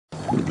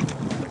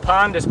The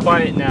pond is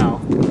quiet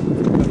now,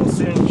 and will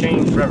soon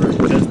change forever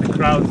as the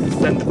crowds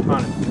descend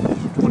upon it in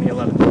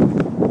 2011.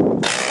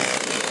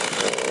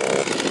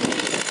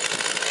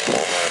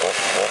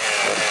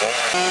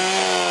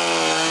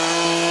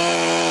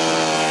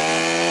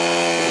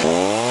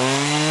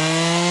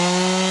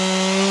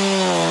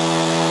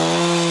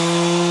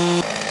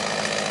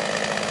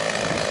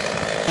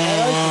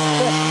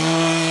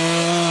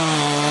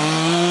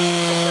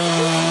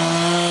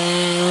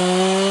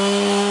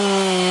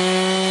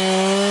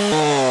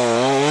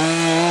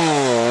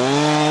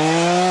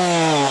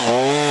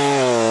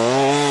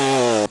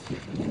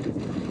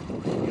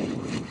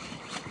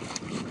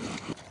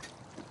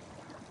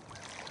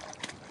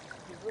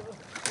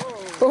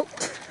 Oh.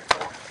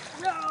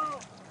 No!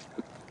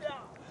 No!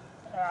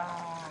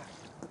 Ah.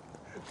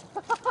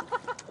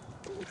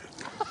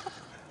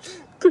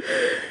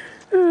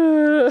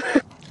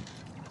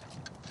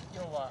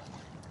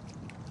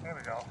 There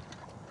we go.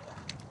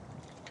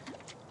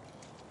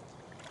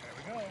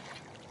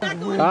 There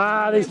we go.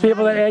 Ah, these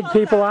people that egg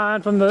people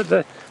on from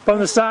the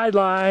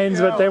sidelines,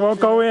 but they won't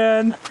go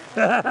in.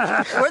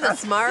 We're the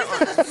smart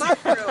ones.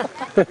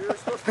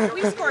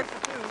 We scored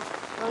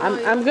 2.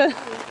 I'm good.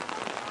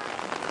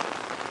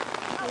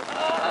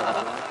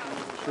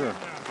 Sure.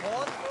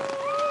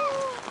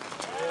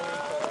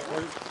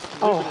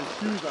 Oh.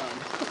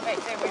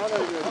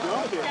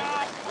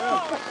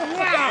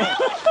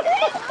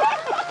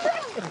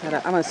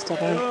 I'm gonna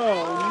step on. Oh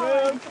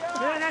man!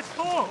 Yeah, that's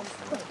cool.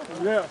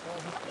 Yeah,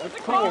 that's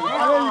cool. I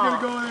thought you were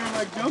gonna go in there and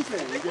like jump in.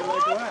 You get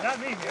like wet. Not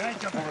me, man. I ain't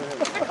jumping in. Is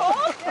it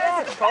cold?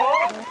 Yeah, it's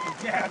cold.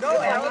 Yeah, no, I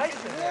like it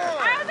there.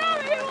 I don't know,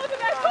 maybe it wasn't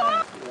that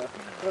cold.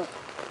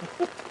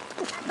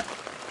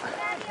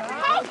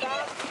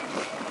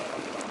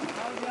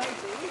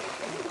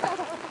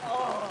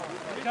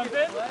 Jump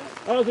in?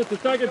 Oh, it's the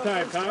second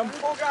time, Tom.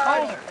 Oh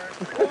gosh.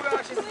 Oh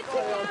gosh, it's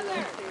cold.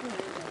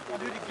 I'll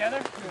do it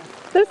together.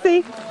 Lucy,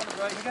 You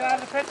get out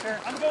of the picture.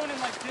 I'm going in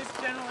like this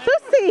generally.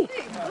 Lucy,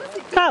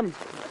 come.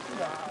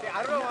 Yeah,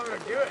 I don't know how I'm gonna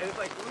do it. It's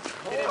like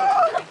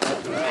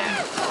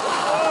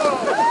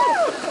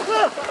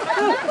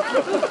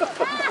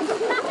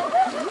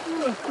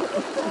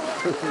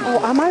Oh,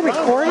 am I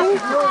recording? I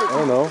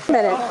don't know. Wait a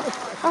minute.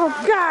 Oh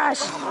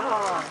gosh.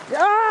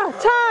 Oh,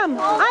 Tom,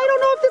 I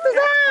don't know if this is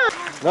on.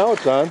 Now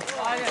it's on.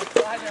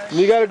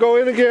 You gotta go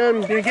in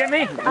again. Did you get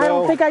me? I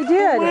don't think I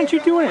did. Why aren't you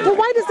doing it? Well,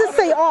 why does this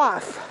say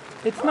off?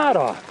 It's not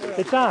off.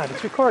 It's on.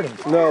 It's recording.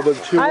 No, but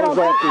she I don't was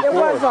off think it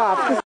before. was off.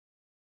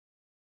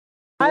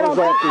 I don't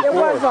think it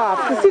was off.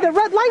 'Cause see, the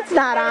red light's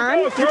not on.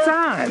 It's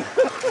on.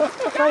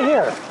 It's right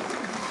here.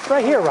 It's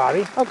right here,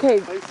 Robbie.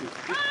 Okay.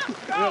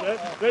 Yeah,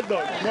 that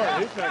dog's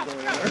smart. He's not going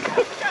in there.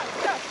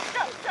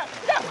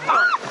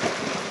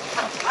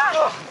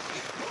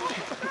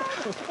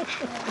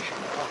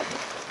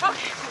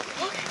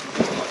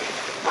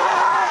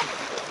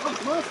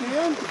 Come on,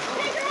 Sam.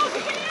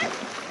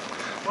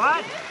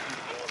 What?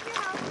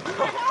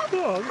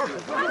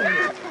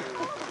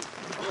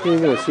 He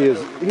ain't gonna see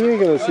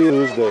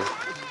his day.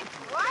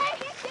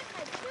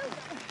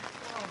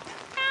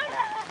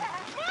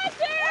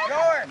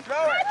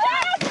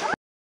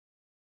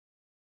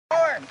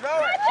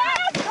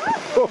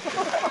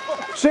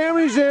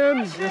 Sammy's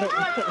in.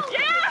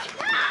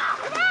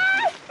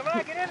 Come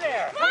on, get in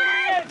there.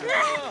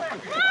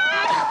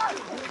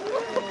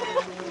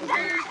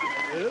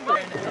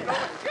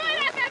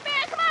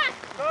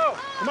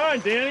 Come on,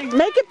 Danny.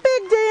 Make it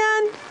big,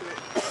 Dan.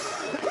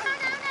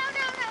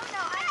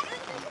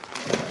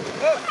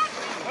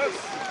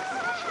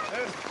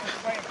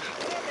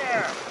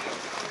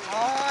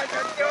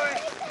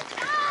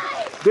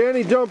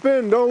 Danny, jump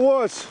in. Don't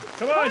wuss.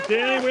 Come on,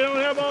 Danny. We don't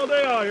have all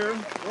day out here.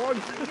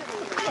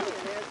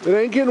 It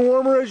ain't getting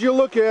warmer as you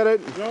look at it.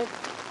 Nope.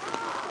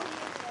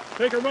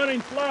 Take a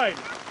running slide.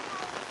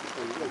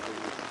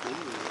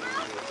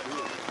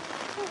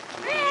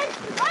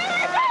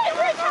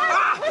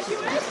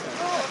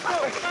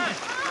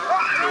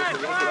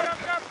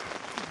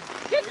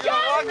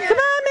 Come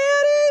on,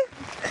 Maddie.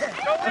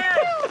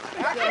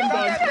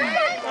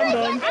 I'm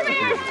done.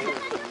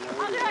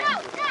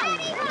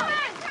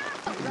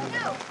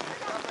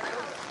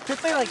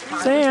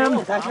 Sam,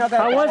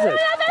 how was it?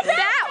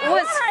 That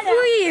was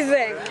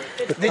freezing.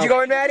 Did you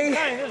go in, Maddie?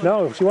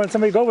 No, she wanted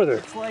somebody to go with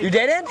her. You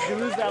didn't? Did you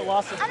lose that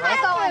loss of I'm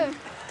not going.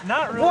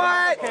 Not really.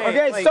 What?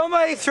 Okay, like,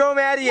 somebody throw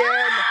Maddie in.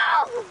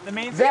 the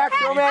main Zach,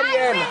 throw Maddie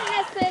in.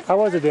 How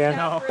was it, Dan?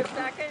 No.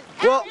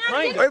 Well,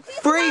 it's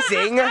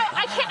freezing,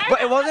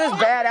 but it wasn't as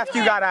bad after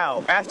you got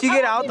out. After you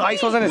get out, the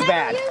ice wasn't as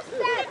bad.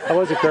 How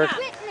was it, Kirk?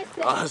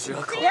 Oh, it was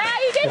real cool. Yeah,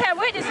 you did have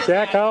witnesses.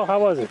 Zach, how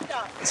was it?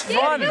 It's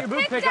fun. Pick up your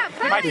boot. Pick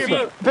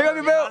up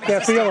your boot.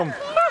 Can't feel them.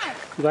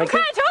 You like it?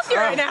 I'm kind of toasty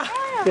right now.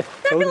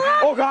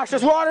 Oh gosh,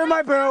 there's water in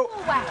my boot.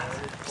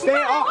 Stay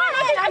off.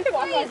 I can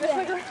walk like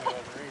this.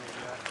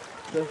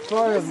 The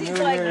fun of New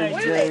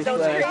Year's Day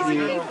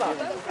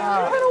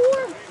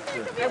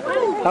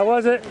How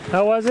was it?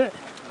 How was it?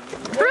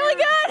 Really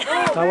good.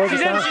 How was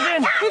it, Tom? She's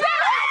in.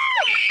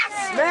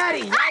 Maddie,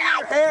 you got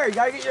your hair. You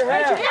gotta get your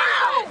hair.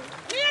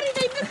 Maddie,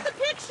 they missed the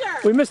picture.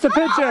 We missed a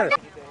picture.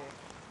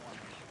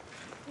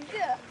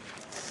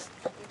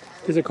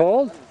 Is it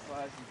cold?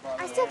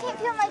 I still can't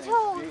feel my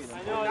toes.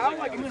 I know, I'm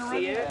like, I can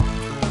see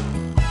it.